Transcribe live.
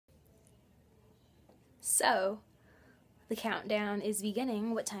So, the countdown is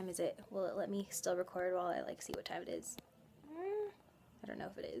beginning. What time is it? Will it let me still record while I see what time it is? I don't know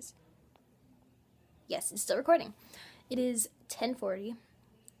if it is. Yes, it's still recording. It is 10:40.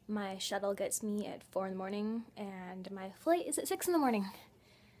 My shuttle gets me at 4 in the morning, and my flight is at 6 in the morning.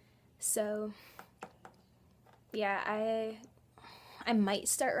 So, yeah, I might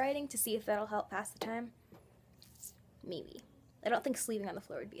start writing to see if that'll help pass the time. Maybe. I don't think sleeping on the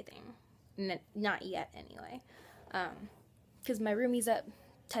floor would be a thing. Not yet, anyway. Because my roomie's up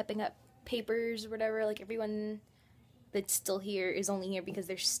typing up papers or whatever. Like, everyone that's still here is only here because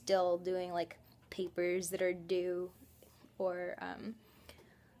they're still doing, like, papers that are due or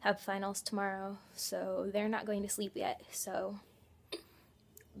have finals tomorrow. So they're not going to sleep yet. So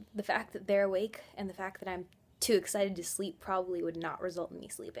the fact that they're awake and the fact that I'm too excited to sleep probably would not result in me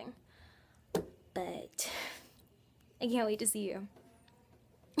sleeping. But I can't wait to see you.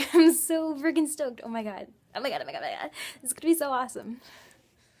 I'm so freaking stoked. Oh my god. Oh my god, oh my god, oh my god. This is gonna be so awesome.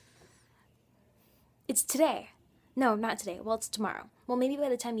 It's today. No, not today. Well, it's tomorrow. Well, maybe by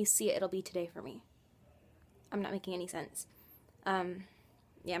the time you see it, it'll be today for me. I'm not making any sense.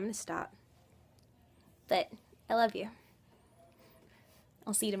 Yeah, I'm gonna stop. But I love you.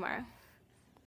 I'll see you tomorrow.